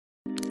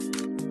This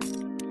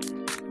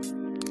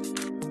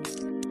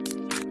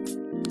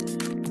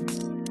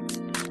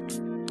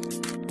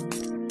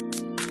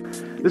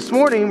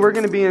morning, we're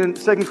going to be in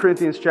 2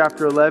 Corinthians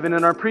chapter 11.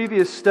 In our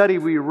previous study,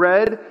 we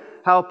read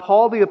how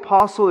Paul the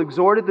Apostle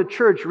exhorted the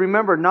church,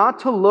 remember, not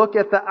to look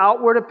at the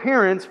outward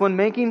appearance when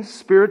making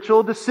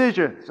spiritual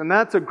decisions. And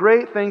that's a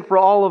great thing for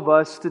all of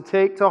us to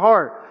take to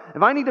heart.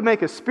 If I need to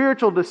make a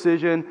spiritual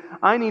decision,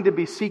 I need to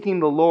be seeking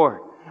the Lord.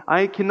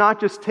 I cannot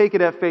just take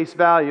it at face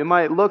value. It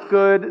might look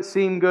good,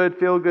 seem good,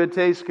 feel good,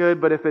 taste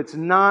good, but if it's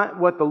not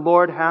what the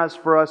Lord has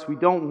for us, we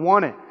don't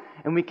want it.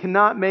 And we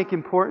cannot make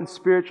important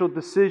spiritual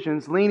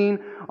decisions leaning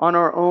on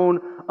our own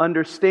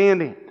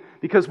understanding.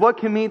 Because what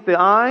can meet the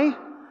eye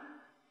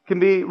can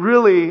be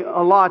really a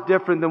lot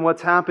different than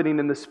what's happening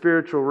in the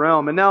spiritual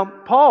realm. And now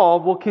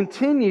Paul will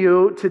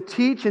continue to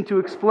teach and to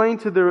explain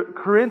to the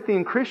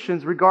Corinthian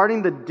Christians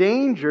regarding the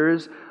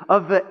dangers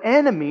of the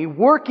enemy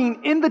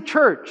working in the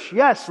church.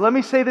 Yes, let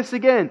me say this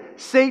again.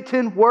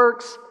 Satan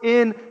works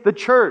in the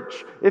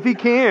church if he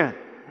can.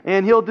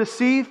 And he'll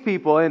deceive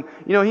people. And,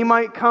 he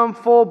might come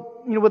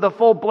with a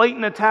full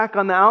blatant attack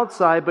on the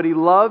outside, but he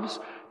loves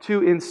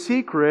to, in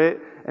secret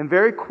and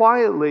very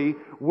quietly,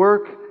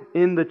 work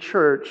in the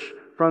church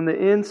from the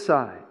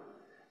inside.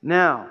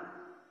 Now,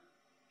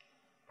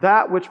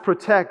 that which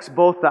protects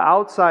both the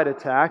outside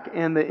attack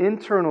and the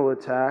internal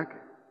attack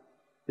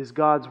is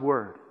God's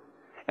Word.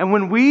 And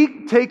when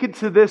we take it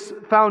to this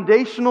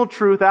foundational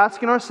truth,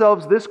 asking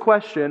ourselves this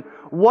question,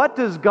 what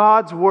does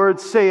God's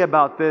Word say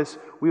about this?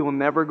 We will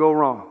never go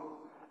wrong.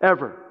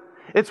 Ever.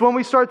 It's when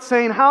we start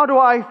saying, how do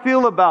I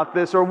feel about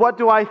this? Or what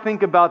do I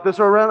think about this?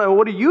 Or rather,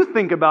 what do you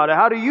think about it?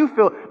 How do you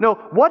feel? No,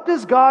 what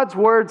does God's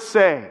Word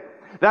say?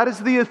 That is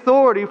the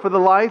authority for the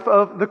life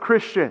of the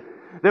Christian.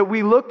 That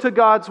we look to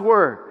God's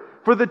Word.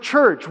 For the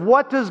church,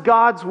 what does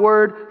God's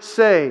Word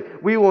say?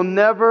 We will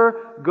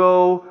never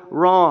go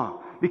wrong.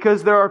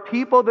 Because there are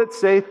people that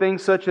say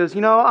things such as,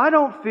 I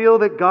don't feel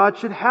that God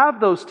should have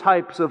those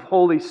types of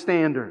holy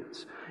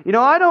standards.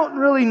 I don't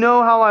really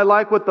know how I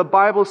like what the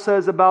Bible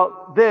says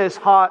about this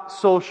hot,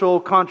 social,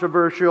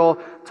 controversial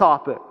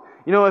topic.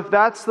 If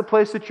that's the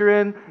place that you're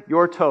in,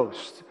 you're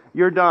toast.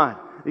 You're done.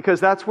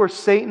 Because that's where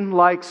Satan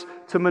likes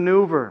to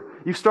maneuver.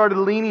 You've started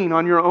leaning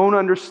on your own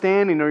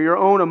understanding or your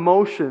own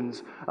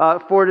emotions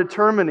for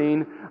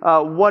determining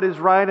what is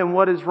right and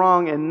what is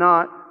wrong and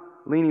not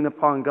leaning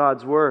upon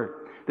God's Word.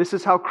 This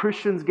is how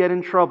Christians get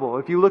in trouble.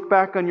 If you look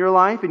back on your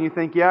life and you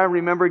think, I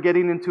remember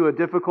getting into a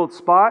difficult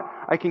spot,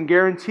 I can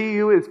guarantee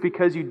you it's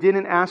because you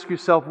didn't ask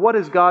yourself, what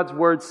does God's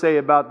Word say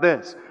about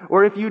this?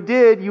 Or if you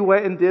did, you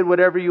went and did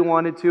whatever you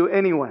wanted to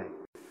anyway.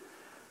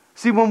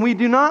 See, when we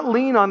do not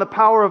lean on the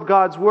power of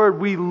God's Word,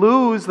 we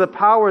lose the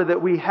power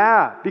that we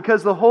have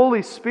because the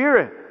Holy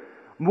Spirit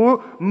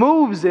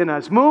moves in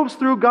us, moves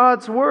through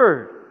God's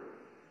Word.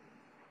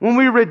 When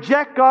we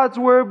reject God's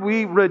Word,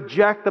 we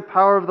reject the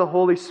power of the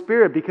Holy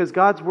Spirit because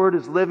God's Word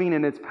is living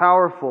and it's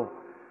powerful.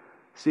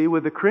 See,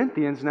 with the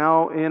Corinthians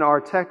now in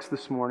our text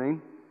this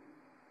morning,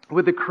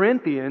 with the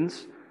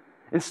Corinthians,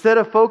 instead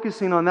of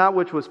focusing on that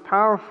which was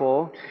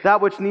powerful,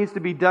 that which needs to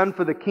be done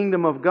for the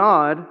kingdom of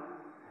God,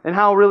 and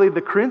how really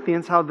the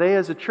Corinthians, how they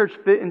as a church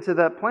fit into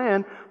that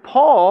plan,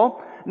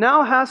 Paul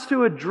now has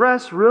to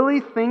address really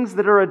things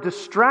that are a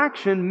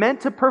distraction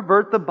meant to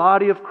pervert the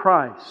body of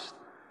Christ.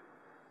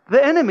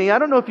 The enemy, I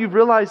don't know if you've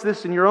realized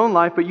this in your own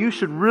life, but you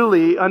should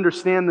really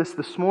understand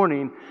this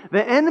morning.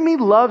 The enemy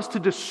loves to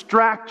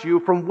distract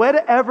you from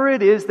whatever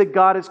it is that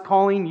God is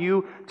calling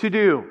you to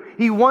do.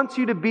 He wants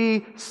you to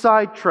be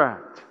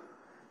sidetracked.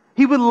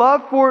 He would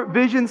love for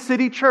Vision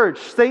City Church,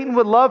 Satan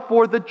would love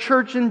for the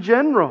church in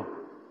general,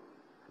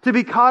 to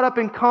be caught up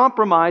in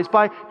compromise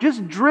by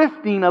just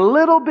drifting a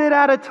little bit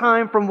at a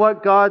time from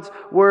what God's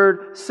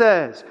Word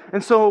says.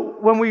 And so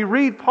when we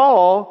read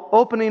Paul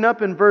opening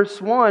up in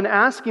verse 1,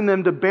 asking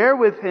them to bear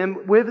with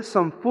him with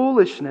some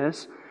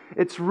foolishness,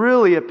 it's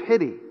really a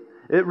pity.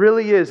 It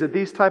really is that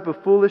these type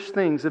of foolish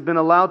things have been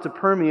allowed to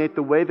permeate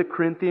the way the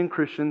Corinthian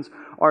Christians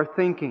are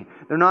thinking.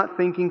 They're not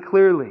thinking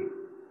clearly.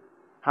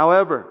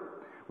 However,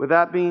 with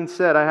that being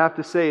said, I have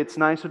to say it's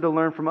nicer to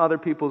learn from other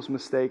people's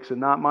mistakes and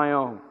not my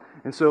own.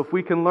 And so if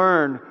we can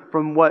learn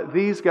from what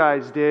these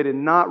guys did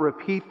and not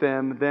repeat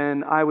them,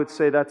 then I would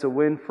say that's a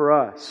win for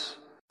us.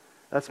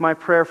 That's my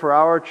prayer for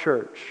our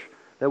church,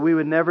 that we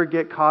would never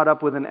get caught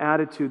up with an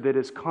attitude that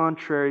is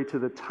contrary to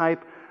the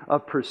type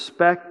of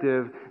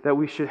perspective that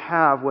we should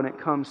have when it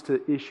comes to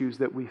issues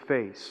that we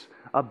face.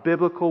 A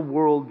biblical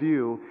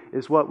worldview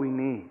is what we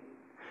need.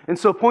 And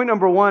so point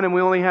number 1, and we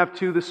only have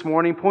 2 this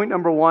morning, point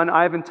number 1,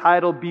 I've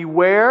entitled,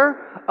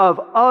 Beware of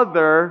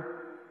Other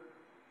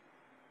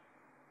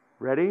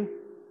Ready?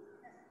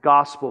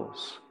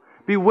 Gospels.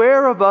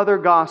 Beware of other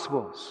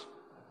gospels.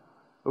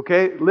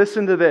 Okay,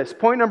 listen to this.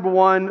 Point number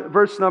 1,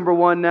 verse number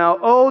 1 now.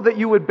 Oh, that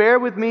you would bear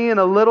with me in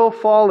a little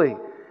folly.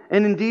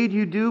 And indeed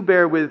you do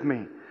bear with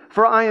me.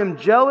 For I am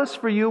jealous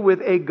for you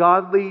with a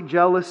godly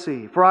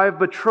jealousy. For I have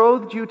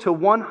betrothed you to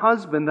one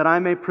husband that I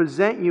may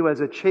present you as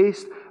a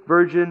chaste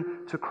virgin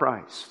to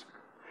Christ.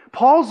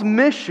 Paul's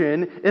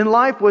mission in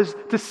life was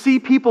to see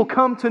people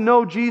come to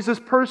know Jesus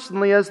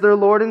personally as their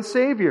Lord and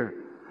Savior.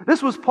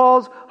 This was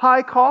Paul's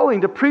high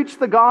calling, to preach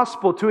the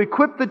gospel, to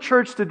equip the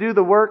church to do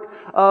the work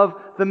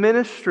of the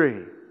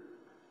ministry.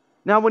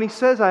 Now, when he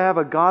says, I have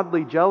a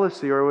godly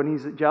jealousy, or when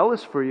he's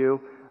jealous for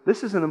you,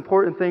 this is an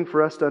important thing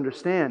for us to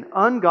understand.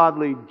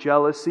 Ungodly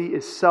jealousy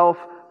is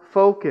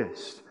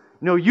self-focused.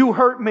 You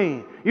hurt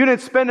me. You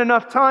didn't spend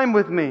enough time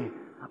with me.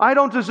 I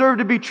don't deserve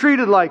to be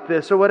treated like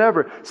this, or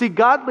whatever. See,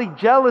 godly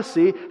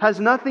jealousy has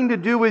nothing to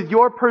do with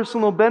your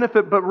personal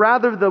benefit, but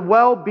rather the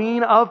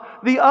well-being of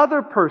the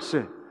other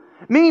person.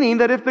 Meaning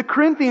that if the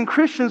Corinthian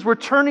Christians were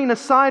turning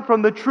aside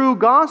from the true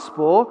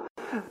gospel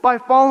by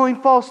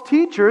following false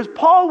teachers,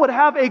 Paul would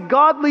have a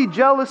godly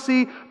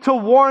jealousy to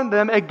warn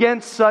them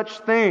against such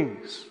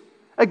things.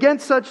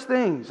 Against such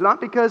things. Not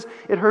because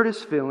it hurt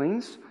his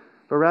feelings,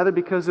 but rather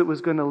because it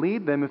was going to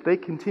lead them, if they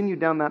continued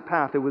down that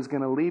path, it was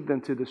going to lead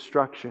them to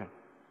destruction.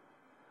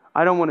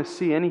 I don't want to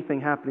see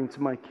anything happening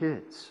to my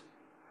kids.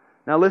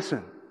 Now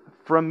listen,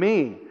 from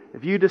me,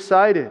 if you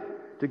decided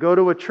to go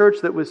to a church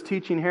that was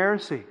teaching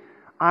heresy,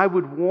 I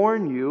would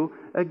warn you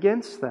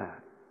against that.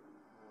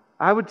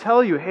 I would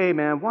tell you, hey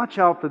man, watch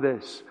out for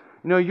this.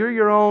 You're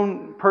your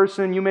own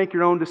person, you make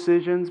your own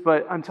decisions,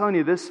 but I'm telling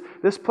you, this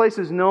place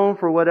is known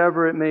for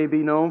whatever it may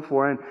be known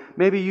for, and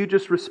maybe you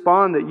just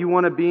respond that you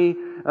want to be,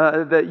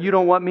 that you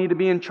don't want me to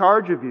be in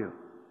charge of you.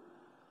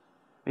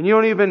 And you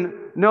don't even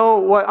know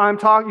what I'm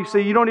talking. You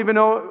say, you don't even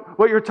know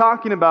what you're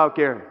talking about,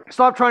 Gary.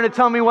 Stop trying to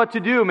tell me what to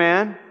do,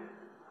 man.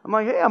 I'm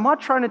like, hey, I'm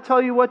not trying to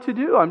tell you what to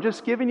do. I'm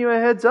just giving you a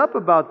heads up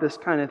about this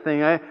kind of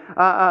thing.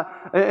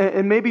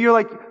 And maybe you're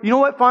like, you know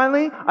what,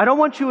 finally? I don't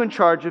want you in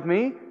charge of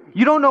me.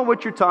 You don't know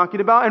what you're talking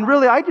about. And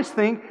really, I just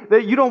think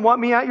that you don't want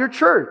me at your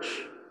church.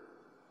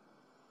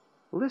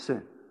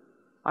 Listen,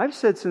 I've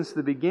said since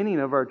the beginning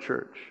of our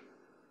church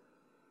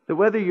that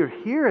whether you're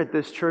here at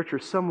this church or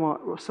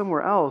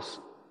somewhere else,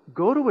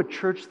 go to a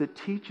church that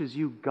teaches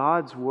you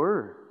God's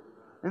Word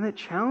and that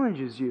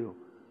challenges you.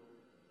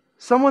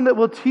 Someone that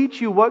will teach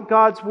you what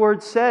God's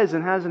Word says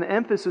and has an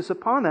emphasis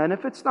upon that. And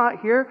if it's not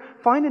here,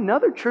 find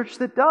another church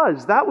that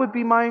does. That would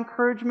be my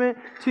encouragement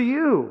to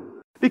you.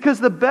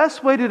 Because the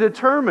best way to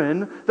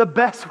determine the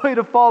best way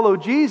to follow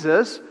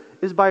Jesus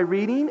is by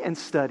reading and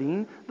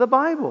studying the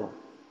Bible.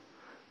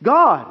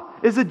 God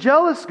is a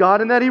jealous God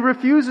in that He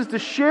refuses to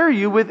share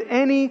you with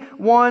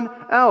anyone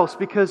else,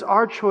 because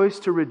our choice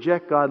to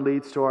reject God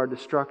leads to our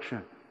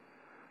destruction.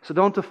 So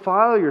don't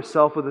defile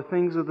yourself with the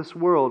things of this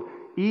world,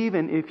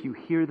 even if you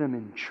hear them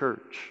in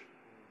church.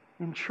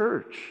 In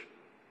church.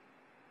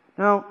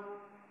 Now,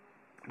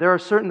 there are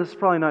certain, this is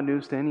probably not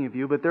news to any of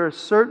you, but there are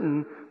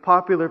certain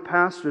popular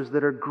pastors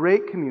that are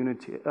great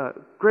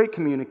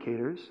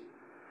communicators,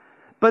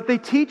 but they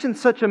teach in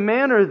such a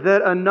manner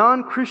that a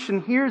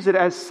non-Christian hears it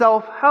as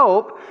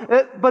self-help,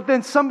 but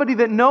then somebody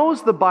that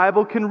knows the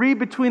Bible can read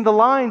between the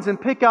lines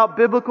and pick out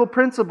biblical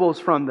principles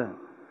from them.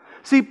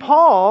 See,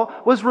 Paul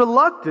was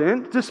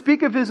reluctant to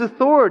speak of his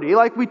authority,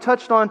 like we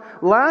touched on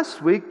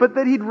last week, but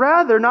that he'd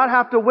rather not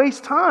have to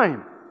waste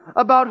time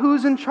about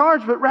who's in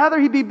charge, but rather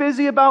he'd be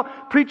busy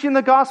about preaching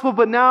the gospel.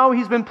 But now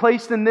he's been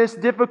placed in this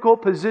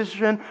difficult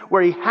position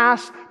where he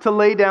has to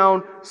lay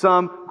down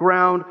some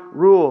ground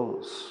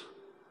rules.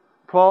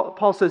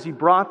 Paul says he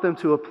brought them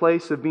to a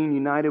place of being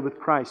united with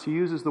Christ. He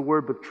uses the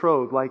word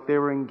betrothed, like they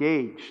were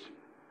engaged.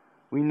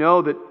 We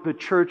know that the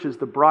church is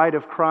the bride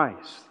of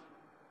Christ.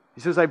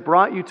 He says, I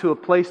brought you to a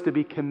place to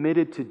be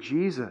committed to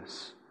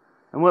Jesus.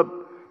 And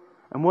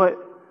what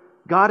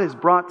God has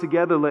brought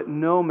together, let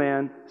no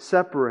man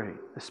separate.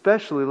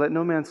 Especially, let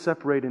no man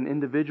separate an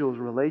individual's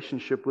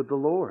relationship with the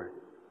Lord.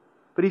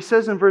 But he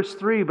says in verse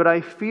 3, but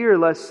I fear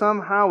lest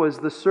somehow as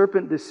the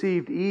serpent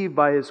deceived Eve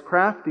by his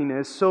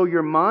craftiness, so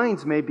your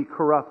minds may be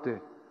corrupted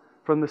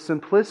from the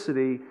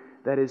simplicity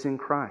that is in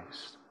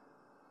Christ.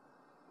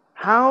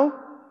 How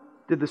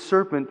did the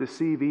serpent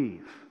deceive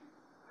Eve?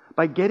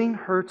 By getting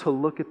her to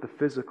look at the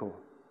physical.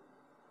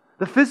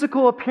 The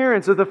physical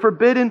appearance of the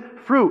forbidden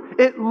fruit.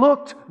 It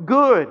looked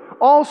good.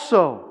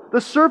 Also, the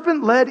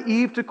serpent led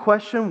Eve to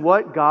question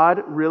what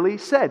God really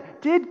said.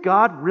 Did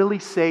God really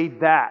say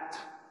that?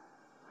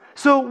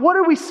 So what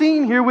are we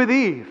seeing here with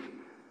Eve?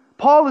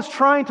 Paul is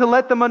trying to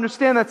let them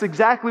understand that's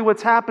exactly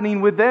what's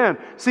happening with them.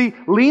 See,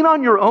 lean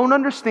on your own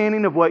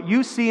understanding of what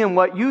you see and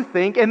what you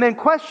think, and then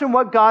question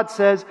what God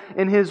says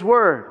in His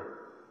Word.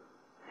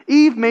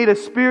 Eve made a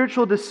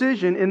spiritual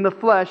decision in the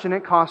flesh, and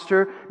it cost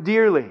her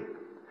dearly.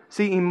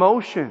 See,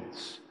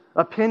 emotions,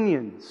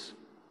 opinions,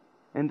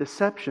 and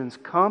deceptions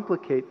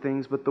complicate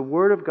things, but the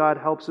Word of God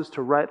helps us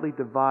to rightly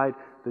divide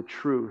the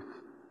truth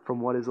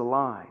from what is a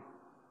lie.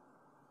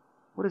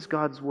 What does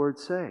God's Word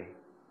say?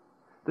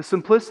 The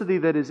simplicity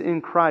that is in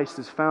Christ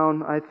is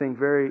found, I think,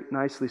 very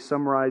nicely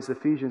summarized in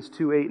Ephesians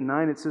 2:8 and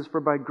 9. It says,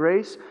 for by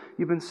grace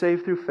you've been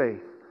saved through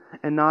faith,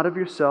 and not of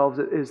yourselves.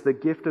 It is the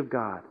gift of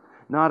God,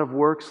 not of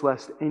works,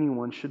 lest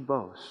anyone should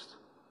boast.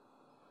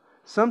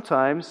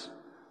 Sometimes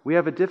we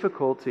have a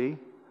difficulty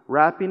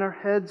wrapping our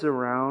heads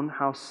around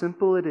how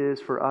simple it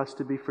is for us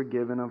to be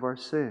forgiven of our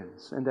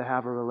sins and to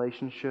have a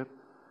relationship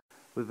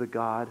with the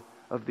God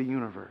of the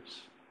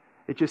universe.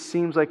 It just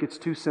seems like it's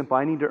too simple.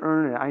 I need to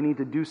earn it. I need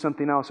to do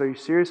something else. Are you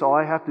serious? All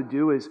I have to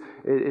do is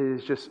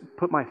just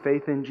put my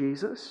faith in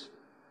Jesus?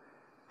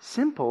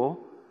 Simple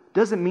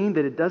doesn't mean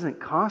that it doesn't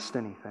cost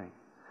anything.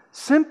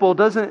 Simple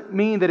doesn't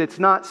mean that it's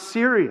not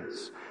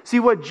serious. See,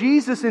 what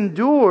Jesus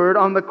endured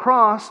on the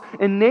cross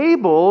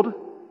enabled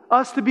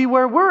us to be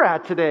where we're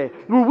at today,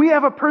 where we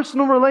have a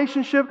personal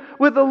relationship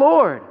with the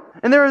Lord.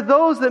 And there are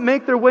those that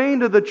make their way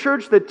into the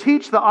church that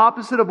teach the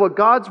opposite of what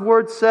God's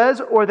Word says,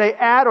 or they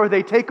add or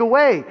they take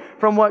away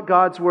from what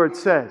God's Word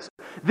says.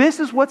 This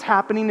is what's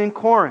happening in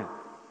Corinth.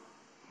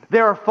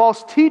 There are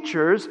false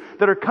teachers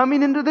that are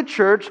coming into the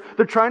church.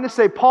 They're trying to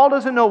say, Paul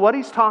doesn't know what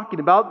he's talking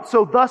about.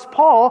 So thus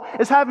Paul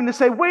is having to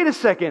say, wait a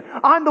second,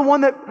 I'm the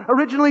one that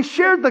originally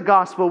shared the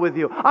gospel with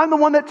you. I'm the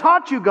one that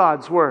taught you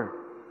God's Word.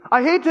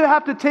 I hate to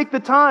have to take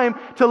the time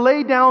to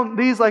lay down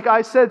these, like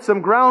I said,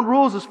 some ground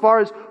rules as far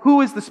as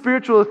who is the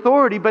spiritual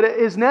authority, but it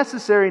is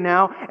necessary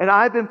now, and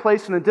I've been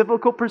placed in a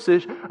difficult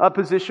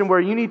position where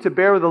you need to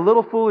bear with a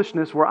little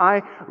foolishness, where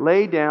I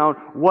lay down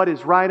what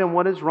is right and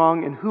what is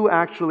wrong, and who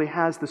actually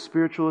has the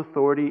spiritual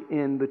authority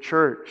in the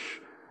church,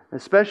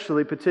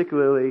 especially,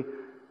 particularly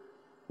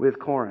with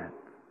Corinth.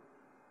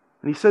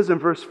 And he says in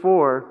verse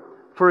 4,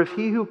 "For if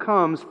he who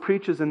comes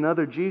preaches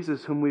another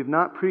Jesus whom we've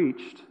not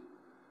preached,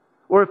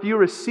 or if you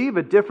receive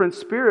a different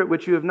spirit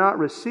which you have not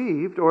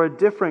received, or a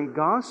different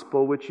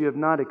gospel which you have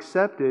not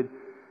accepted,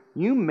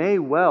 you may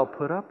well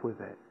put up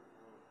with it."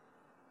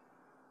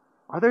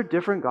 Are there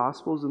different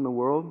gospels in the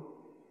world?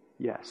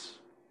 Yes.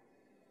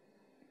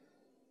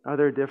 Are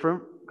there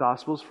different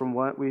gospels from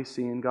what we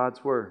see in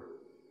God's Word?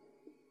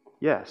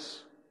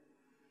 Yes.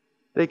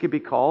 They could be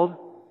called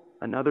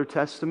another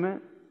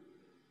testament.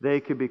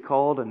 They could be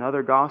called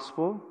another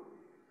gospel,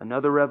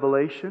 another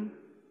revelation.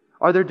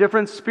 Are there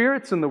different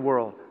spirits in the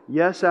world?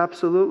 Yes,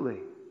 absolutely.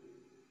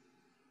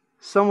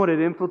 Someone had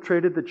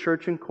infiltrated the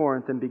church in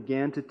Corinth and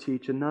began to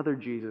teach another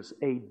Jesus,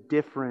 a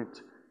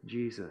different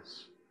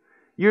Jesus.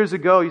 Years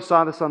ago, you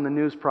saw this on the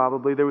news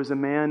probably, there was a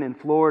man in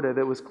Florida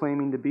that was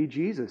claiming to be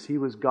Jesus. He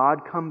was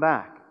God come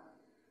back.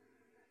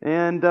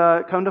 And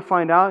come to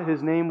find out,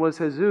 his name was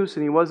Jesus,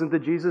 and he wasn't the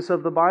Jesus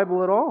of the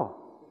Bible at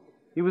all.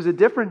 He was a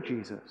different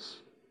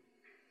Jesus.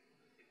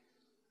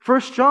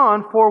 1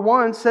 John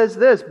 4:1 says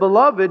this,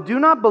 "Beloved, do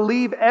not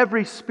believe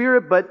every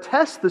spirit, but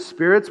test the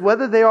spirits,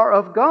 whether they are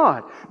of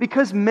God,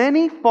 because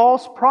many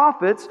false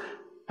prophets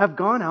have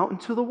gone out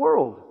into the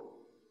world."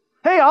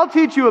 Hey, I'll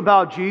teach you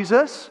about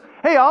Jesus.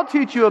 Hey, I'll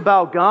teach you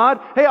about God.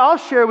 Hey, I'll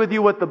share with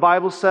you what the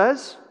Bible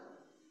says.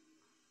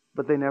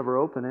 But they never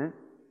open it.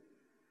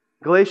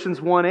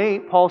 Galatians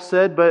 1:8, Paul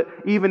said, "But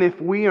even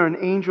if we or an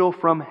angel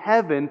from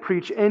heaven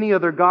preach any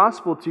other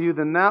gospel to you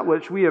than that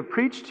which we have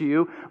preached to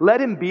you,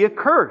 let him be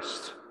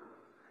accursed."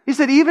 He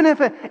said, even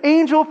if an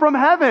angel from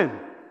heaven.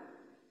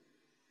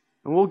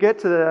 And we'll get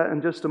to that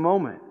in just a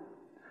moment.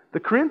 The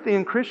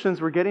Corinthian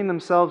Christians were getting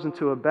themselves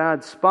into a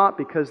bad spot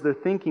because their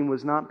thinking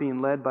was not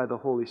being led by the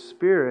Holy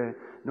Spirit,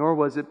 nor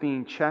was it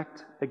being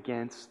checked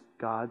against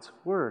God's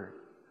Word.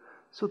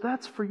 So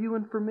that's for you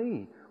and for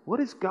me. What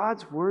does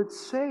God's Word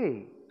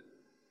say?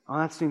 Oh,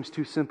 that seems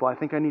too simple. I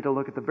think I need to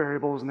look at the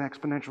variables and the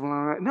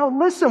exponential. No,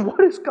 listen, what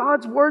does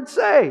God's Word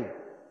say?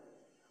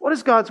 What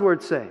does God's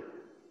Word say?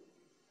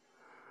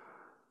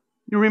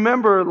 You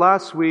remember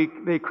last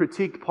week they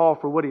critiqued Paul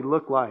for what he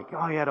looked like.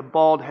 Oh, he had a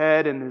bald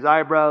head and his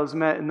eyebrows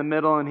met in the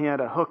middle and he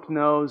had a hooked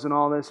nose and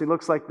all this. He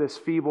looks like this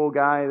feeble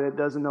guy that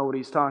doesn't know what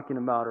he's talking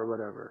about or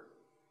whatever.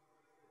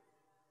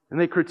 And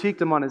they critiqued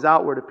him on his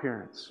outward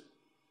appearance.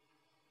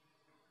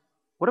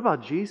 What about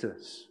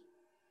Jesus?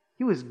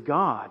 He was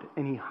God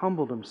and He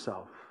humbled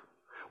Himself.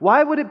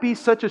 Why would it be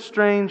such a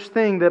strange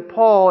thing that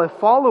Paul, a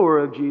follower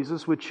of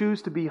Jesus, would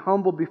choose to be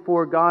humble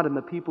before God and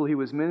the people he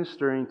was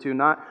ministering to,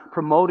 not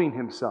promoting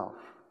himself?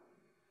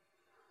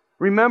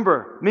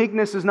 Remember,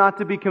 meekness is not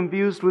to be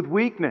confused with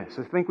weakness.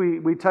 I think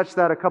we touched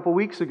that a couple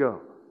weeks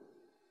ago.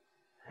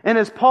 And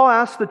as Paul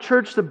asks the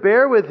church to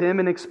bear with him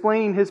in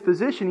explaining his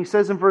position, he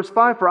says in verse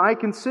 5, "For I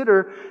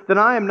consider that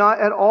I am not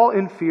at all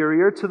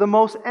inferior to the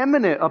most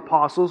eminent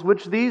apostles,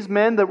 which these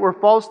men that were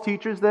false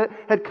teachers that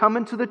had come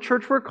into the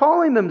church were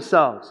calling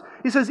themselves."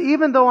 He says,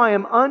 "Even though I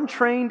am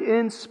untrained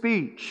in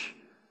speech,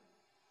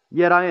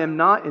 yet I am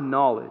not in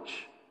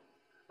knowledge.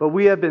 But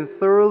we have been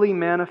thoroughly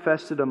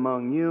manifested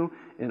among you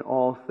in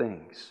all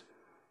things."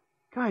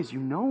 Guys, you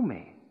know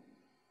me.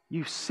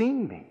 You've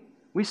seen me.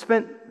 We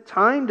spent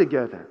time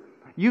together.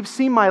 You've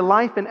seen my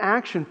life in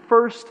action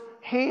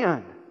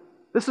firsthand.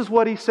 This is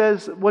what he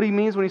says, what he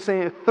means when he's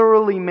saying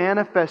thoroughly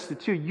manifested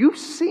to you. You've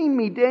seen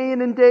me day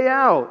in and day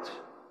out.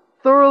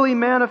 Thoroughly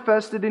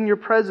manifested in your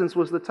presence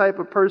was the type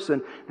of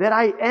person that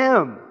I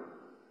am.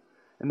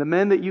 And the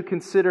men that you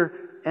consider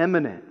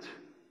eminent.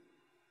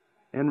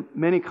 And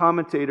many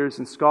commentators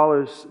and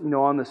scholars,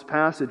 on this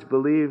passage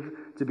believe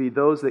to be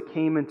those that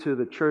came into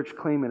the church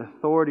claiming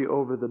authority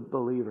over the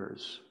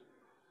believers.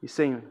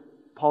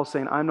 Paul's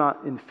saying, I'm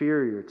not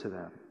inferior to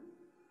them.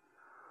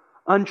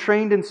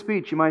 Untrained in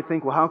speech, you might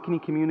think, well, how can he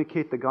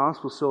communicate the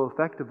gospel so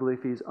effectively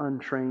if he's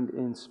untrained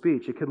in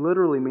speech? It could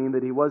literally mean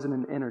that he wasn't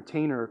an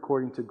entertainer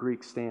according to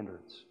Greek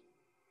standards.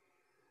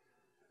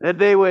 That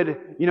they would,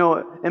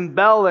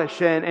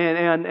 embellish and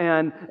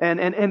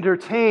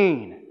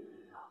entertain.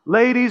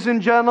 Ladies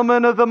and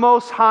gentlemen of the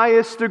most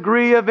highest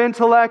degree of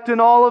intellect in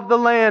all of the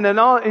land,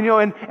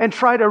 and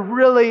try to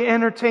really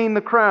entertain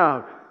the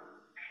crowd.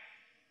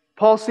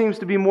 Paul seems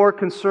to be more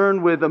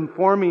concerned with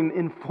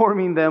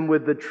informing them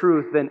with the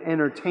truth than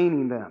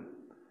entertaining them.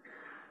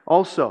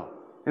 Also,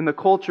 in the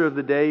culture of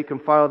the day, you can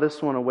file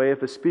this one away.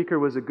 If a speaker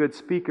was a good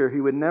speaker, he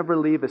would never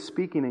leave a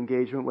speaking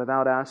engagement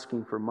without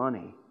asking for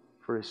money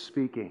for his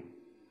speaking.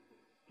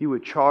 He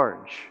would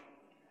charge.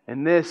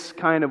 And this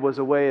kind of was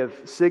a way of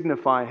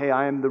signifying, hey,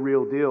 I am the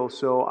real deal,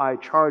 so I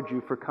charge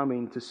you for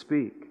coming to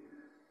speak.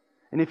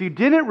 And if you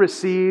didn't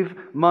receive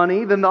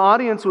money, then the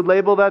audience would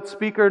label that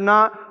speaker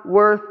not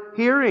worth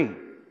hearing.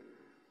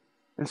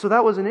 And so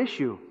that was an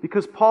issue,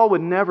 because Paul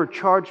would never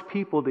charge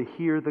people to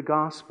hear the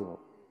gospel.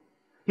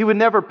 He would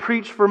never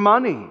preach for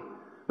money.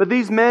 But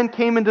these men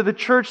came into the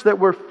church that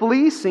were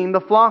fleecing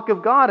the flock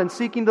of God and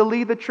seeking to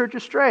lead the church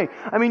astray.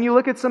 I mean, you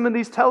look at some of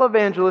these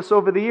televangelists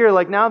over the year,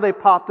 like now they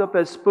popped up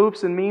as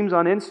spoofs and memes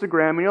on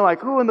Instagram, and you're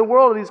like, who in the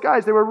world are these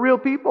guys? They were real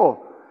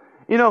people.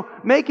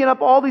 Making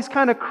up all these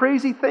kind of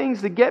crazy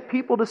things to get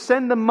people to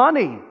send them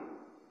money.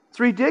 It's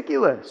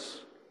ridiculous.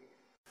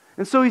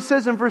 And so he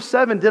says in verse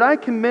 7, did I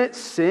commit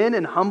sin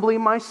in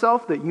humbling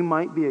myself that you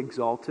might be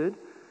exalted,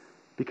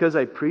 because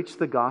I preached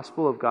the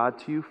gospel of God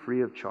to you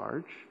free of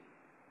charge?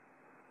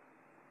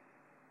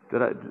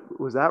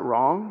 Was that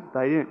wrong? That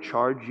I didn't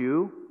charge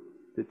you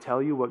to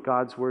tell you what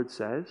God's Word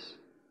says?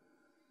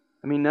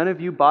 I mean, none of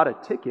you bought a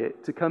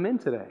ticket to come in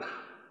today.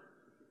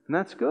 And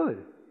that's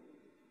good.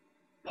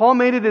 Paul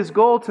made it his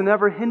goal to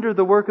never hinder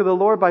the work of the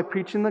Lord by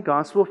preaching the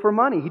gospel for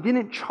money. He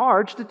didn't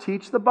charge to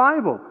teach the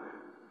Bible.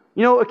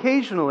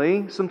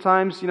 Occasionally,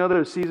 sometimes, there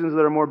are seasons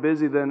that are more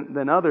busy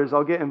than others.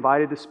 I'll get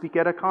invited to speak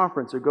at a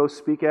conference or go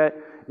speak at,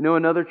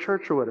 another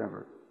church or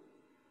whatever.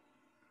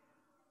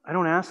 I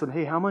don't ask them,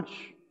 hey, how much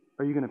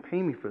are you going to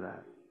pay me for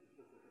that?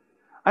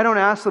 I don't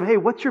ask them, hey,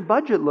 what's your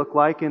budget look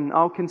like? And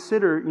I'll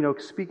consider,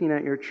 speaking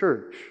at your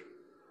church.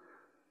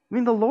 I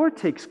mean, the Lord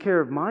takes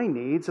care of my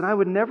needs, and I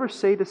would never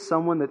say to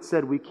someone that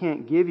said, we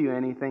can't give you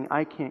anything,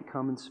 I can't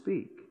come and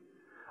speak.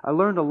 I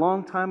learned a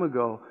long time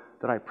ago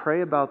that I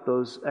pray about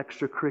those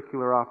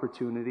extracurricular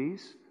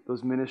opportunities,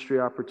 those ministry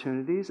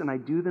opportunities, and I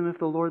do them if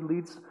the Lord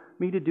leads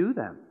me to do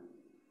them.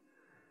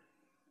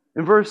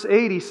 In verse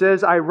 8, he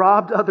says, I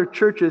robbed other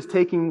churches,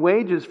 taking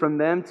wages from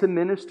them to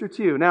minister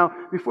to you. Now,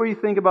 before you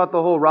think about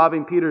the whole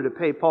robbing Peter to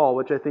pay Paul,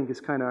 which I think is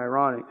kind of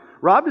ironic,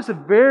 robbed is a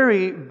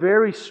very,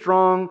 very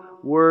strong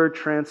word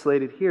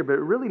translated here, but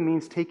it really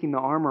means taking the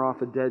armor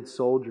off a dead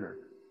soldier.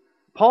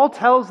 Paul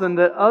tells them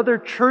that other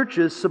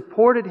churches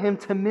supported him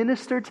to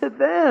minister to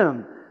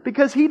them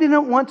because he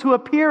didn't want to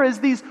appear as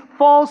these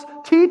false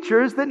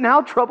teachers that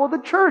now trouble the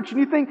church. And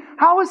you think,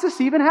 how is this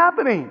even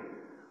happening?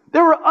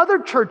 There were other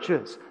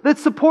churches that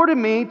supported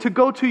me to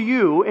go to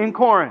you in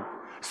Corinth.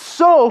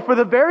 So, for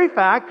the very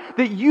fact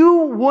that you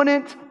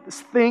wouldn't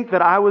think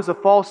that I was a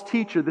false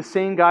teacher, the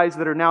same guys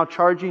that are now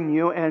charging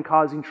you and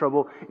causing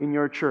trouble in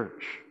your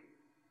church.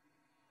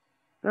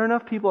 There are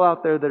enough people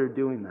out there that are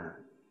doing that.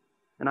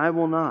 And I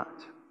will not.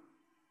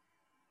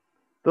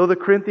 Though the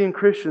Corinthian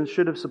Christians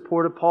should have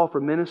supported Paul for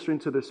ministering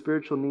to their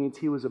spiritual needs,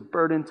 he was a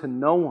burden to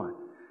no one.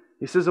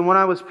 He says, and when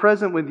I was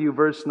present with you,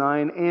 verse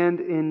 9, and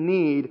in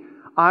need,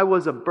 I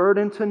was a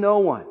burden to no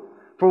one.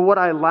 For what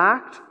I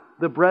lacked,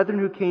 the brethren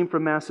who came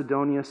from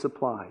Macedonia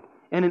supplied.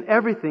 And in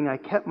everything I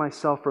kept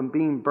myself from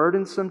being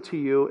burdensome to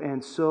you,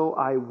 and so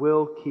I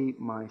will keep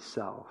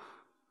myself.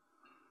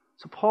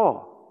 So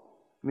Paul,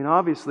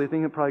 obviously, I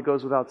think it probably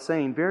goes without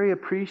saying, very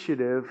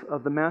appreciative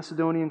of the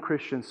Macedonian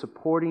Christians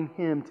supporting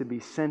him to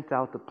be sent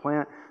out to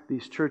plant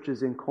these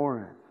churches in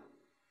Corinth.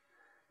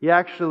 He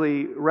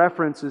actually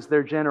references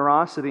their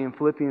generosity in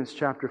Philippians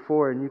chapter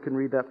 4, and you can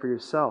read that for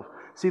yourself.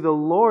 See, the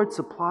Lord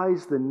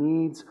supplies the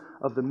needs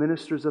of the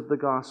ministers of the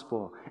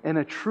gospel, and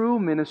a true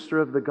minister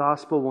of the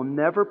gospel will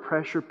never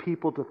pressure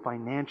people to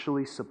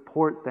financially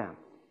support them.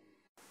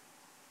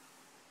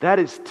 That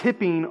is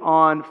tipping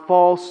on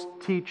false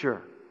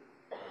teacher.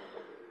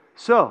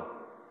 So,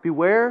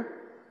 beware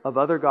of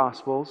other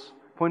gospels.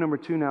 Point number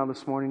 2 now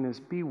this morning is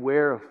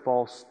beware of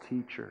false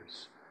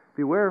teachers.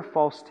 Beware of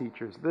false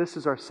teachers. This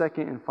is our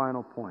second and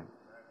final point.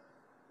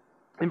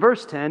 In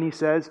verse 10, he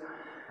says,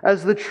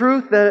 as the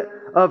truth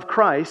of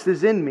Christ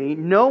is in me,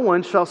 no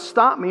one shall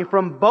stop me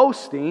from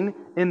boasting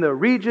in the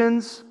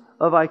regions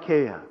of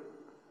Achaia.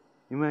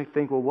 You might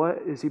think, well,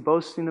 what is he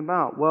boasting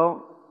about?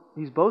 Well,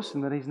 he's boasting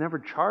that he's never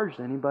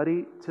charged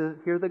anybody to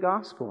hear the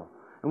gospel.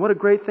 And what a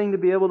great thing to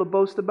be able to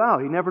boast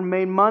about. He never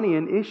made money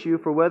an issue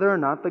for whether or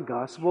not the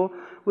gospel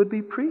would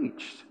be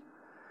preached.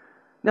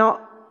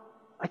 Now,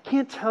 I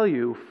can't tell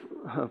you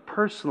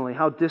personally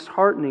how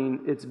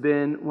disheartening it's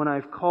been when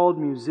I've called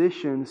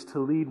musicians to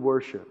lead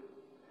worship.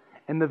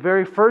 And the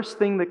very first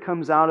thing that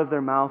comes out of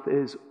their mouth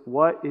is,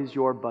 what is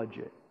your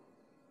budget?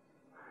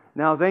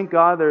 Now, thank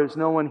God there's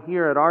no one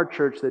here at our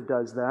church that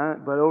does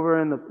that, but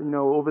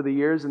over the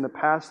years in the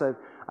past,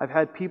 I've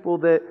had people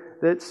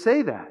that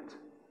say that.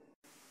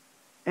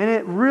 And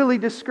it really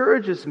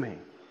discourages me.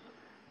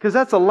 Because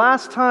that's the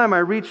last time I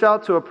reach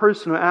out to a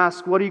person who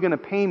asks, what are you going to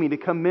pay me to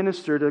come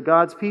minister to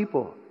God's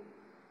people?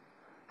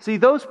 See,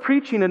 those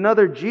preaching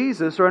another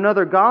Jesus or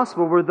another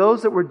gospel were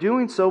those that were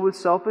doing so with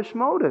selfish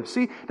motives.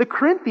 See, the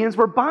Corinthians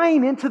were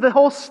buying into the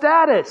whole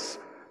status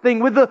thing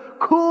with the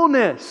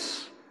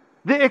coolness,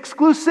 the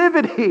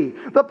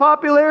exclusivity, the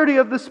popularity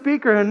of the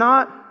speaker, and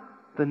not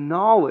the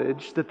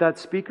knowledge that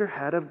speaker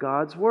had of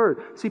God's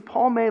Word. See,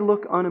 Paul may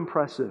look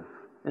unimpressive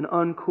and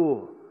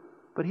uncool,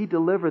 but he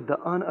delivered the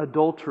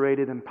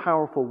unadulterated and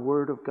powerful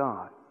Word of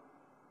God.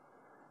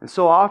 And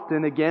so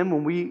often, again,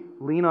 when we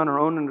lean on our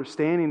own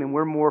understanding and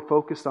we're more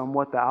focused on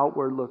what the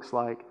outward looks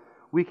like,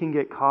 we can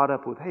get caught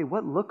up with, hey,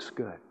 what looks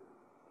good?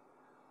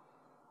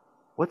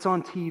 What's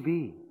on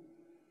TV?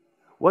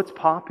 What's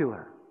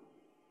popular?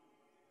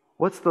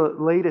 What's the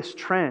latest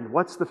trend?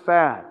 What's the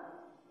fad?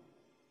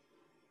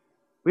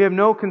 We have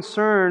no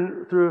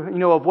concern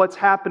of what's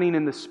happening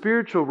in the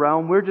spiritual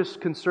realm. We're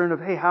just concerned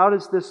of, hey, how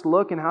does this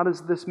look and how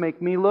does this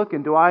make me look?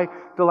 And do I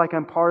feel like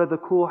I'm part of the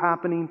cool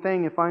happening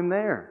thing if I'm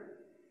there?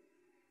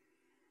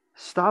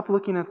 Stop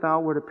looking at the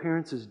outward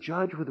appearances.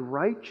 Judge with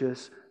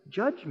righteous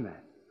judgment.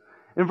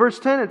 In verse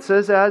 10 it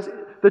says, as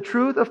the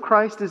truth of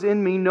Christ is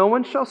in me, no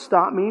one shall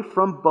stop me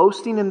from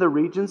boasting in the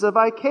regions of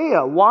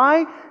Achaia.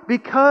 Why?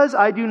 Because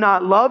I do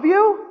not love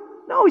you?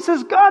 No, he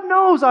says, God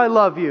knows I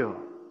love you.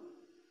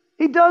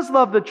 He does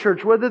love the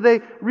church, whether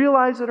they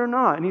realize it or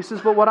not. And he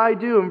says, but what I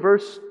do, in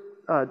verse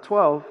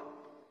 12,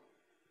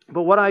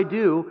 but what I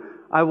do,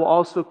 I will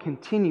also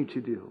continue to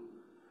do,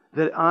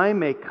 that I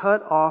may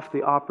cut off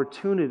the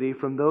opportunity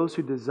from those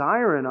who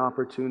desire an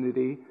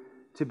opportunity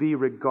to be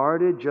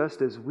regarded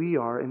just as we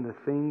are in the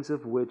things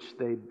of which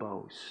they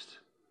boast.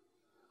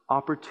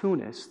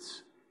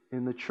 Opportunists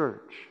in the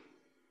church.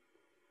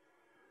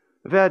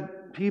 I've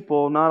had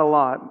people, not a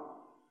lot,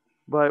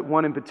 but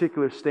one in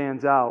particular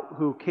stands out,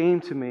 who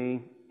came to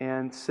me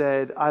and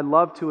said, I'd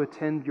love to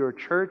attend your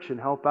church and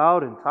help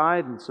out and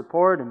tithe and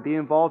support and be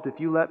involved. If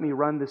you let me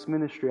run this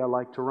ministry I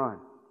like to run.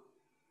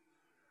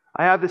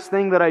 I have this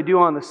thing that I do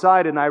on the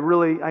side and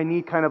I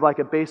need kind of like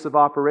a base of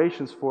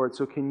operations for it,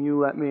 so can you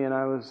let me? And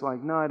I was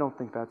like, no, I don't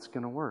think that's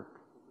going to work.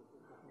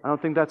 I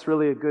don't think that's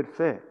really a good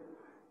fit.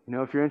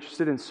 If you're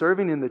interested in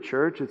serving in the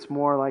church, it's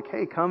more like,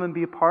 hey, come and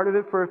be a part of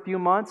it for a few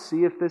months,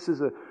 see if this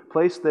is a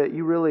place that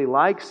you really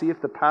like, see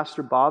if the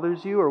pastor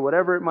bothers you or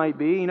whatever it might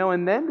be,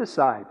 and then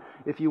decide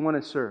if you want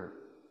to serve.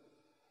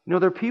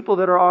 There are people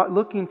that are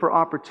looking for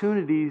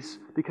opportunities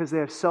because they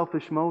have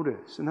selfish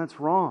motives, and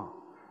that's wrong.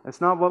 That's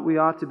not what we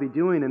ought to be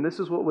doing, and this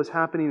is what was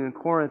happening in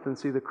Corinth, and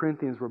see, the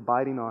Corinthians were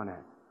biting on it.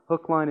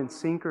 Hook, line, and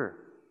sinker.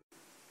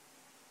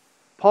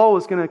 Paul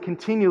was going to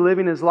continue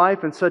living his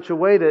life in such a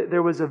way that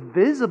there was a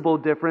visible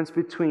difference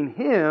between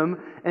him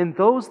and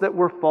those that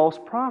were false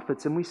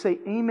prophets. And we say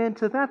amen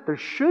to that. There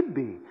should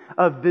be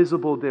a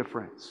visible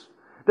difference.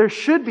 There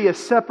should be a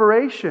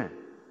separation.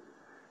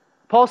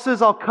 Paul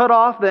says, I'll cut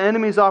off the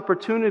enemy's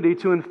opportunity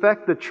to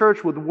infect the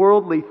church with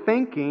worldly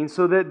thinking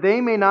so that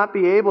they may not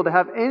be able to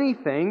have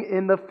anything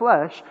in the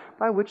flesh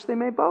by which they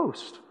may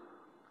boast.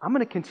 I'm going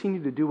to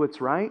continue to do what's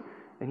right.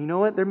 And you know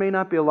what? There may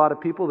not be a lot of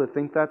people that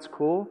think that's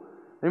cool.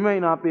 There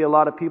may not be a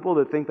lot of people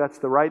that think that's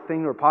the right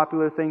thing or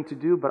popular thing to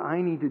do, but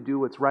I need to do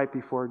what's right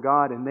before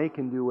God, and they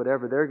can do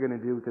whatever they're going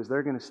to do because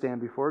they're going to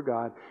stand before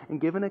God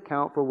and give an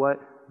account for what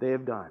they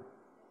have done.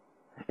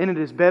 And it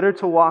is better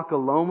to walk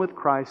alone with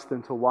Christ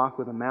than to walk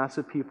with a mass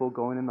of people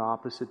going in the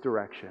opposite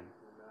direction.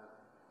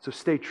 So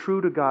stay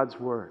true to God's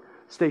Word.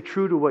 Stay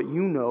true to what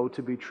you know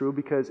to be true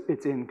because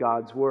it's in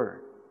God's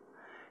Word.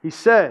 He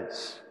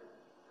says,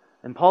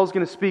 and Paul's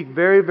going to speak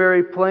very,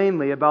 very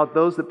plainly about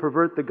those that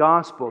pervert the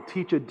gospel,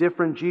 teach a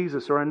different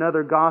Jesus or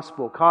another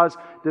gospel, cause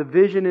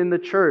division in the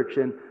church,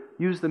 and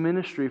use the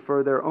ministry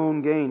for their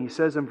own gain. He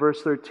says in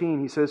verse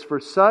 13, he says, for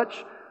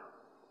such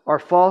are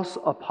false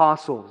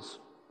apostles,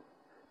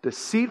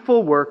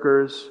 deceitful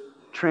workers,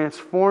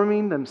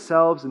 transforming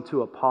themselves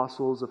into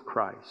apostles of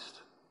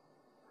Christ.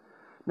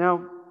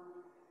 Now,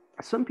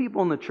 some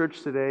people in the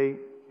church today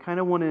kind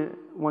of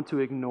want to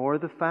ignore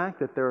the fact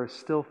that there are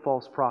still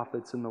false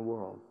prophets in the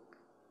world,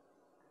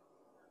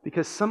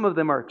 because some of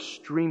them are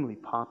extremely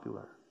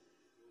popular.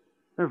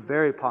 They're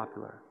very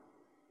popular.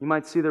 You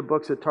might see their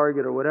books at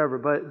Target or whatever,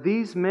 but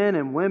these men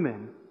and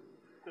women,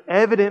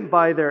 evident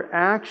by their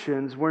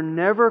actions, were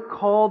never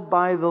called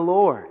by the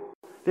Lord.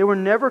 They were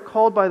never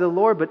called by the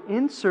Lord, but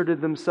inserted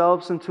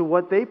themselves into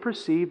what they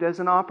perceived as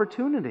an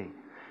opportunity.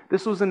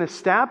 This was an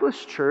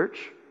established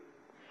church.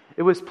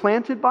 It was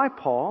planted by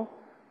Paul.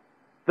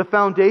 The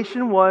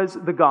foundation was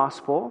the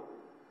gospel.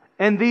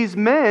 And these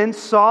men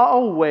saw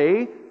a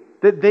way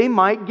that they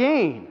might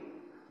gain.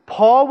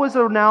 Paul was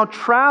now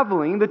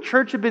traveling. The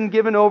church had been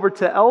given over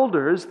to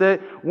elders that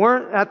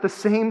weren't at the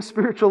same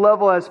spiritual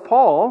level as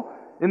Paul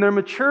in their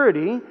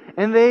maturity,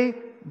 and they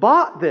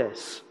bought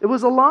this. It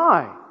was a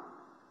lie.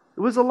 It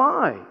was a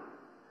lie.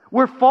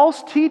 where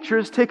false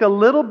teachers take a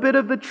little bit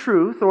of the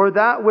truth, or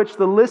that which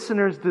the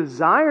listeners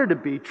desire to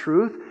be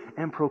truth,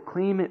 and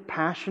proclaim it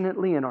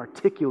passionately and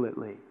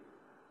articulately.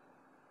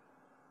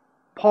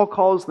 Paul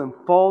calls them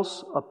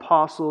false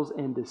apostles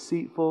and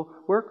deceitful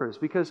workers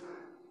because,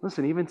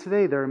 listen, even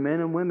today there are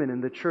men and women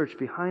in the church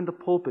behind the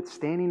pulpit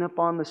standing up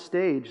on the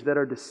stage that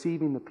are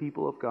deceiving the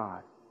people of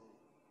God.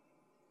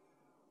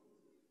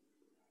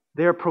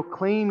 They are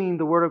proclaiming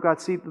the Word of God.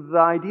 See, the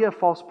idea of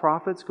false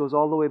prophets goes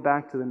all the way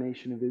back to the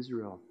nation of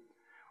Israel,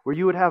 where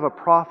you would have a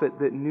prophet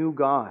that knew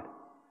God,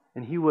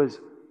 and he was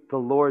the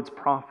Lord's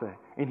prophet,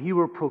 and he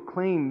would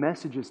proclaim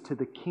messages to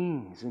the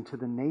kings and to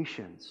the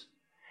nations.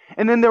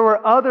 And then there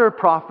were other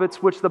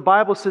prophets, which the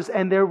Bible says,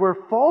 and there were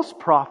false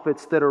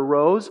prophets that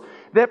arose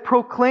that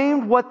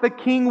proclaimed what the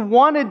king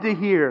wanted to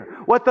hear,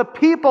 what the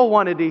people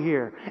wanted to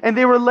hear. And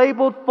they were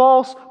labeled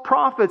false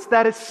prophets.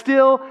 That is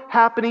still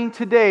happening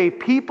today.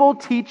 People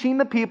teaching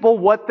the people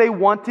what they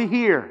want to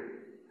hear,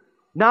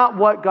 not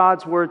what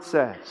God's Word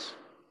says.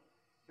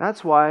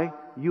 That's why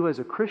you as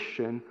a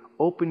Christian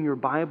open your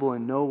Bible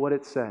and know what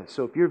it says.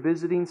 So if you're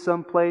visiting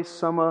someplace,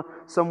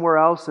 somewhere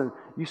else, and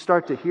you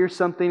start to hear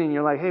something and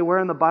you're like, hey, where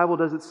in the Bible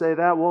does it say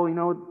that?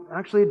 Well,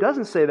 actually it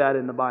doesn't say that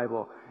in the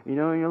Bible. And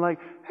you're like,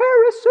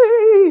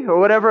 heresy! Or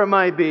whatever it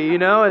might be,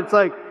 It's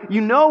like,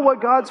 you know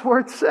what God's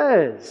Word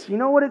says. You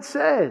know what it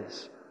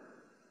says.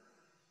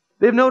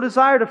 They have no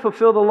desire to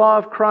fulfill the law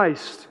of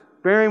Christ,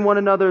 bearing one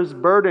another's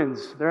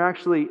burdens. They're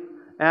actually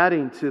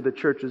adding to the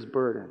church's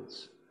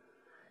burdens.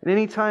 And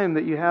any time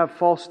that you have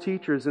false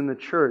teachers in the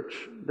church,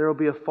 there will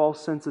be a false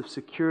sense of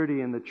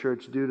security in the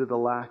church due to the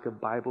lack of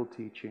Bible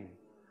teaching.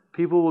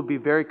 People will be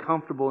very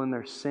comfortable in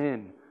their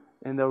sin,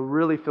 and they'll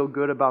really feel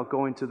good about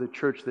going to the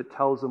church that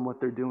tells them what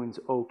they're doing is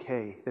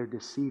okay. They're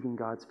deceiving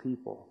God's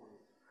people.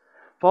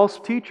 False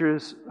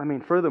teachers,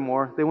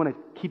 furthermore, they want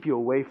to keep you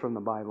away from the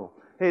Bible.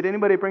 Hey, did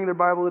anybody bring their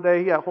Bible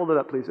today? Yeah, hold it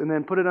up, please. And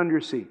then put it under your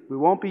seat. We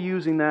won't be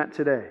using that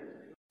today.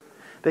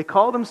 They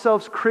call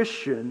themselves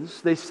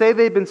Christians. They say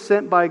they've been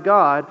sent by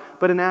God,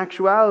 but in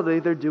actuality,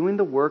 they're doing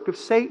the work of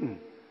Satan.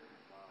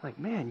 Like,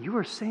 man, you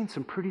are saying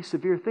some pretty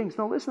severe things.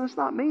 No, listen, that's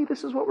not me.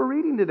 This is what we're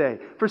reading today.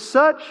 For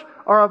such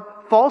are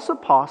false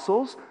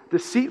apostles,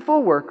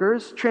 deceitful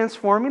workers,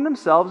 transforming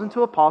themselves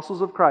into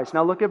apostles of Christ.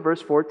 Now look at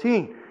verse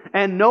 14.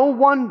 And no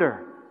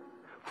wonder,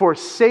 for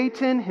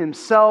Satan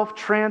himself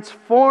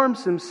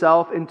transforms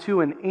himself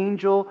into an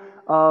angel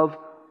of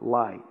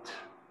light.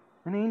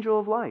 An angel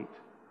of light.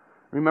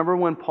 Remember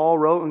when Paul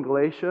wrote in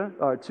Galatians,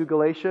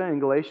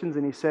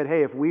 and he said,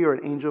 hey, if we or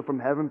an angel from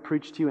heaven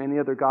preach to you any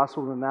other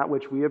gospel than that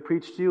which we have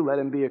preached to you, let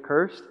him be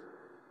accursed?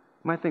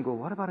 You might think, well,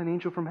 what about an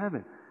angel from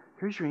heaven?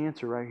 Here's your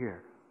answer right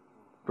here.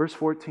 Verse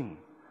 14.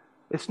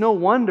 It's no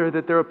wonder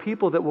that there are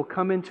people that will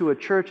come into a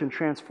church and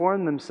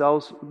transform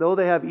themselves, though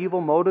they have evil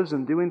motives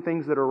and doing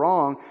things that are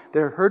wrong.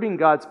 They're hurting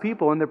God's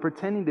people and they're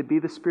pretending to be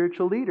the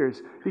spiritual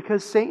leaders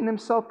because Satan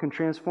himself can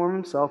transform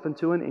himself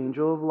into an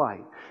angel of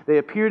light. They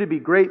appear to be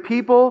great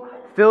people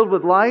filled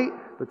with light,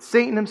 but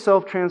Satan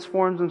himself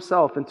transforms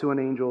himself into an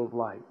angel of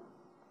light.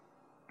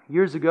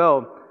 Years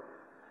ago,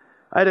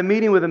 I had a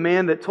meeting with a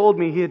man that told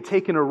me he had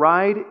taken a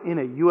ride in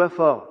a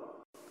UFO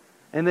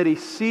and that he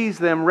sees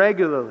them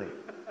regularly.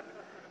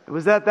 It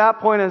was at that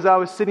point as I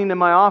was sitting in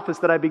my office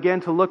that I began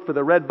to look for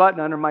the red button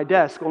under my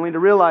desk, only to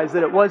realize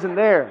that it wasn't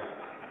there.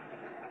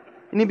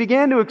 And he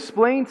began to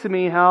explain to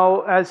me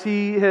how, as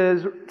he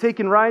has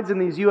taken rides in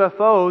these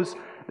UFOs,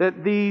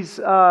 that these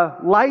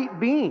light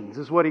beings,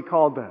 is what he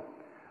called them,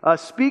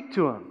 speak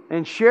to him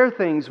and share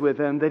things with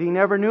him that he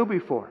never knew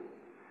before.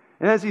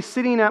 And as he's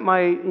sitting at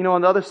my,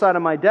 on the other side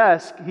of my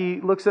desk, he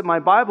looks at my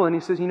Bible and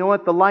he says, you know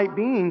what? The light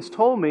beings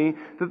told me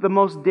that the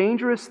most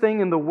dangerous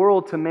thing in the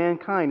world to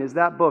mankind is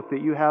that book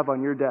that you have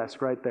on your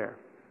desk right there,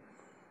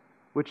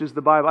 which is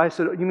the Bible. I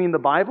said, you mean the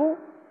Bible?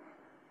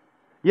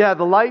 Yeah,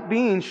 the light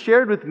beings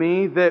shared with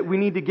me that we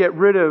need to get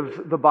rid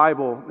of the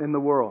Bible in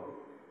the world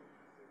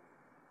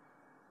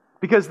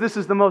because this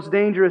is the most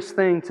dangerous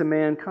thing to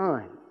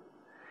mankind.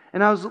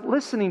 And I was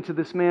listening to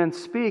this man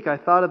speak. I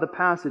thought of the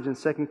passage in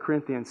 2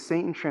 Corinthians,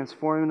 Satan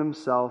transforming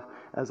himself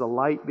as a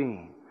light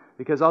being.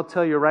 Because I'll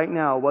tell you right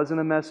now, it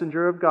wasn't a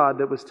messenger of God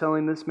that was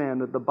telling this man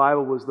that the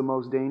Bible was the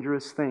most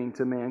dangerous thing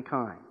to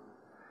mankind.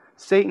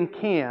 Satan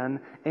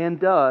can and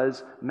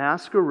does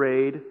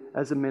masquerade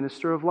as a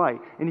minister of light.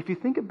 And if you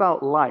think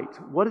about light,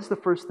 what is the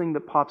first thing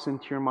that pops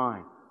into your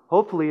mind?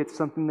 Hopefully it's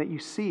something that you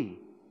see.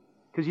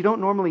 Because you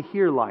don't normally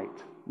hear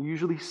light. You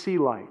usually see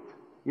light.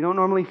 You don't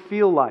normally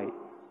feel light.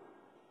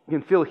 You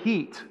can feel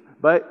heat,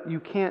 but you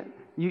can't,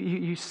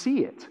 you see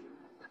it.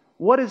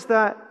 What is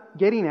that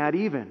getting at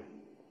even?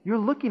 You're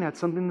looking at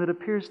something that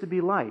appears to be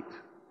light.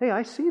 Hey,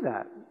 I see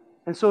that.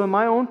 And so in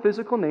my own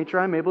physical nature,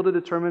 I'm able to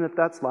determine if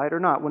that's light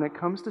or not. When it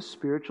comes to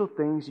spiritual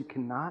things, you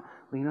cannot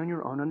lean on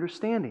your own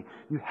understanding.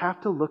 You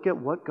have to look at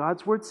what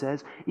God's Word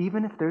says,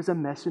 even if there's a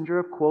messenger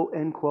of quote,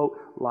 end quote,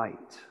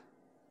 light.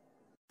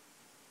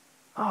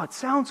 Oh, it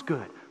sounds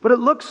good, but it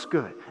looks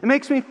good. It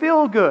makes me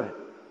feel good.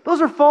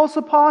 Those are false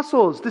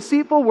apostles,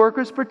 deceitful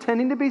workers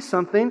pretending to be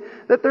something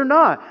that they're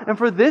not. And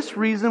for this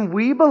reason,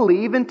 we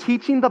believe in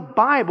teaching the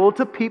Bible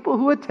to people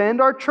who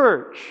attend our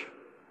church.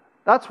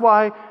 That's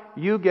why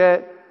you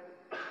get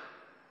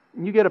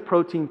a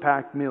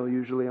protein-packed meal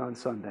usually on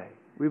Sunday.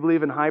 We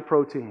believe in high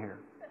protein here.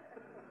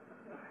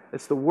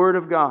 It's the Word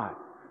of God.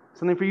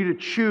 Something for you to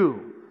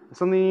chew.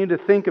 Something you need to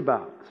think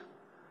about.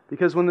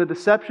 Because when the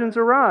deceptions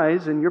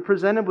arise and you're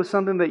presented with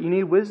something that you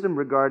need wisdom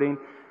regarding,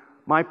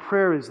 my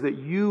prayer is that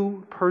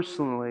you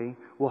personally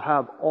will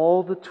have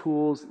all the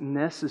tools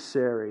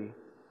necessary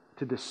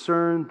to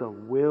discern the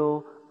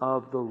will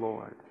of the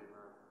Lord.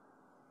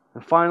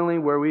 And finally,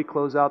 where we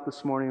close out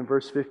this morning in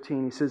verse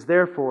 15, he says,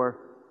 therefore,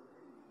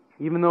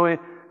 even though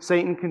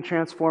Satan can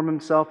transform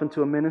himself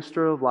into a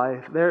minister of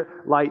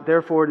light,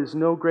 therefore it is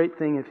no great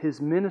thing if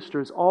his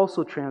ministers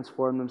also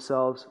transform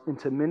themselves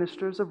into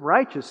ministers of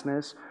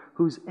righteousness,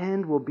 whose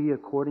end will be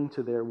according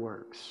to their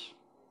works.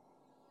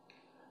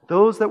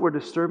 Those that were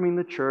disturbing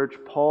the church,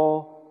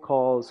 Paul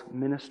calls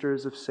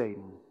ministers of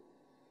Satan.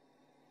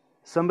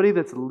 Somebody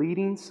that's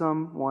leading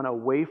someone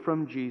away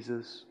from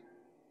Jesus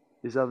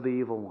is of the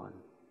evil one.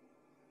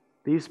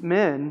 These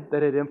men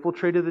that had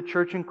infiltrated the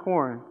church in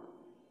Corinth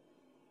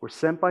were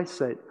sent by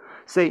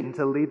Satan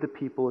to lead the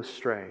people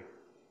astray.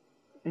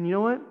 And you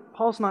know what?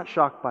 Paul's not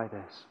shocked by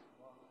this,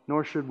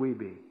 nor should we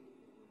be.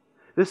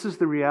 This is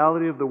the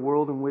reality of the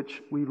world in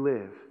which we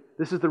live.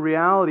 This is the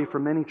reality for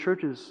many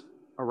churches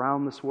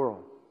around this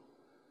world,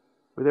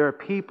 where there are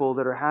people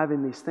that are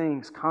having these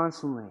things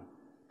constantly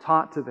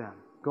taught to them,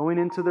 going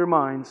into their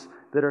minds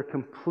that are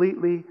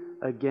completely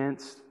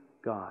against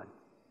God.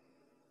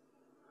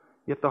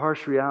 Yet the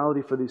harsh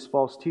reality for these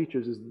false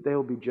teachers is that they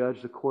will be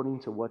judged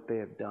according to what they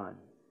have done.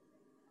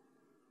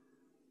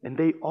 And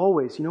they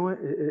always, you know what,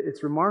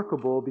 it's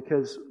remarkable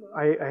because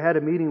I had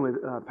a meeting with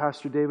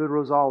Pastor David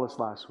Rosales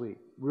last week.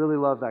 Really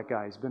love that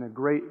guy. He's been a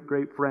great,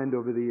 great friend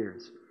over the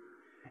years.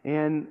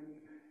 And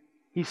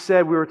he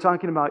said, we were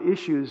talking about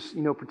issues,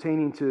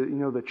 pertaining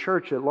to, the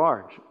church at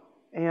large.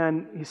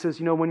 And he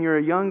says, when you're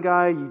a young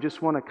guy, you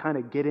just want to kind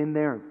of get in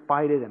there and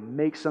fight it and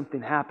make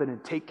something happen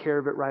and take care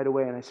of it right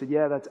away. And I said,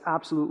 yeah, that's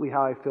absolutely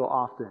how I feel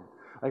often.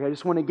 Like, I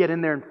just want to get in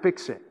there and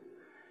fix it.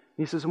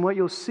 He says, and what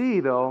you'll see,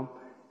 though,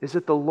 is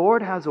that the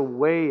Lord has a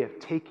way of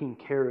taking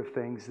care of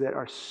things that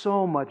are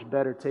so much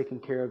better taken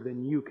care of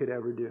than you could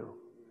ever do.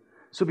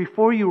 So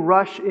before you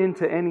rush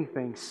into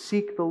anything,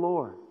 seek the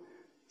Lord.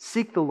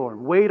 Seek the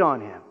Lord. Wait on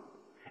Him.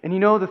 And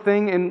the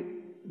thing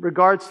in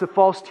regards to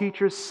false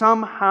teachers,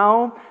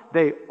 somehow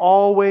they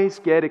always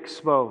get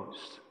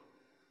exposed.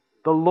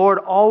 The Lord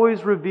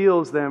always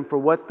reveals them for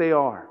what they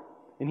are.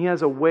 And He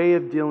has a way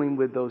of dealing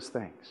with those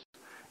things.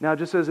 Now,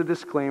 just as a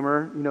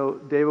disclaimer,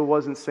 David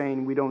wasn't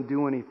saying we don't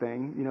do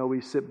anything, we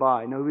sit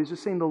by. No, he was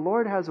just saying the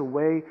Lord has a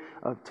way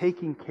of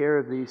taking care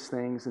of these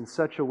things in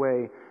such a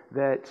way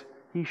that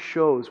He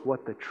shows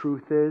what the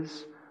truth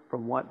is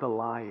from what the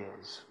lie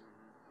is.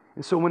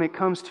 And so when it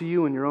comes to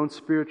you and your own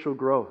spiritual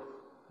growth,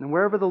 and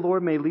wherever the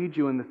Lord may lead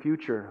you in the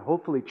future,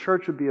 hopefully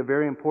church would be a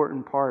very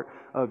important part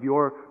of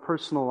your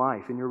personal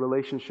life and your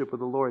relationship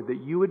with the Lord,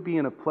 that you would be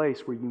in a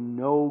place where you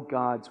know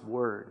God's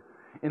Word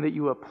and that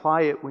you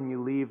apply it when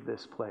you leave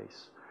this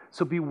place.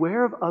 So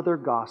beware of other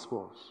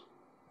gospels.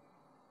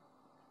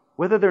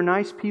 Whether they're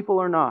nice people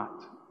or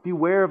not,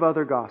 beware of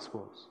other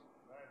gospels.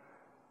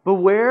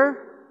 Beware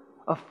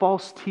of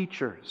false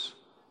teachers,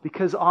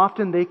 because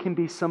often they can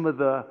be some of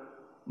the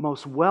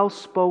most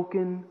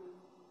well-spoken,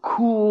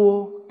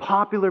 cool,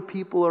 popular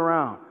people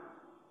around.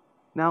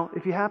 Now,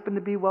 if you happen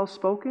to be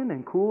well-spoken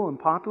and cool and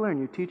popular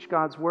and you teach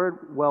God's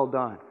Word, well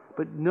done.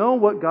 But know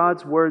what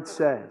God's Word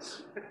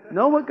says.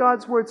 Know what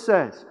God's Word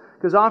says.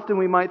 Because often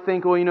we might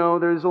think,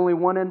 there's only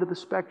one end of the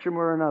spectrum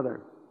or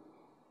another.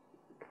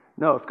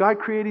 No, if God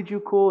created you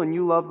cool and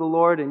you love the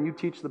Lord and you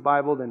teach the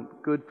Bible, then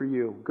good for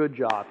you. Good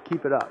job.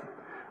 Keep it up.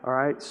 All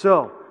right?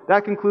 So,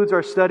 that concludes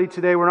our study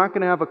today. We're not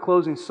going to have a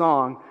closing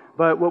song.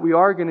 But what we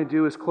are going to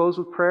do is close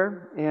with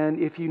prayer. And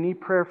if you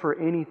need prayer for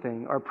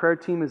anything, our prayer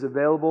team is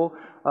available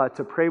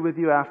to pray with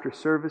you after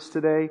service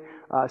today.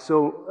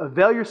 So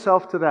avail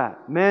yourself to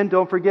that. Men,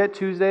 don't forget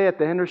Tuesday at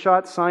the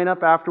Hendershot. Sign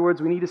up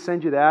afterwards. We need to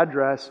send you the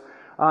address.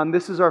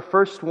 This is our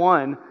first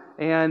one.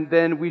 And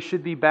then we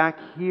should be back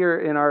here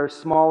in our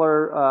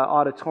smaller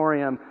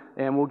auditorium.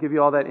 And we'll give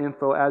you all that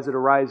info as it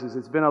arises.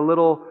 It's been a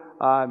little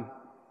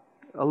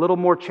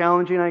more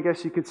challenging, I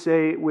guess you could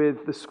say,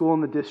 with the school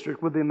and the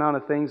district, with the amount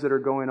of things that are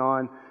going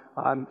on.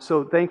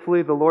 So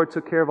thankfully, the Lord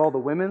took care of all the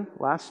women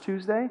last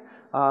Tuesday.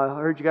 I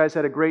heard you guys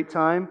had a great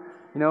time,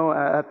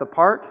 at the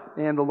park,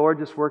 and the Lord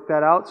just worked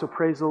that out. So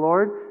praise the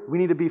Lord. We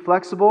need to be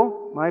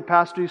flexible. My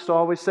pastor used to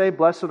always say,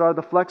 "Blessed are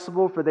the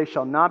flexible, for they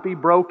shall not be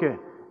broken."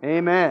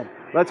 Amen.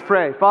 Let's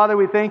pray. Father,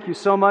 we thank you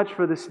so much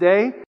for this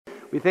day.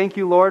 We thank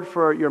you, Lord,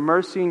 for your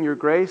mercy and your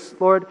grace.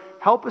 Lord,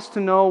 help us to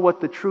know what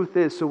the truth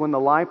is, so when the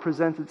lie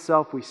presents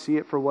itself, we see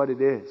it for what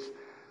it is.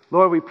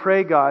 Lord, we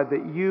pray, God,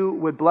 that you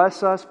would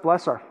bless us,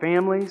 bless our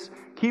families,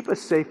 keep us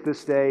safe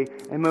this day,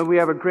 and may we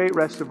have a great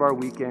rest of our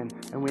weekend.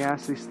 And we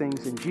ask these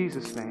things in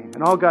Jesus' name.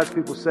 And all God's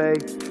people say,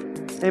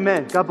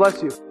 Amen. God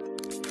bless you.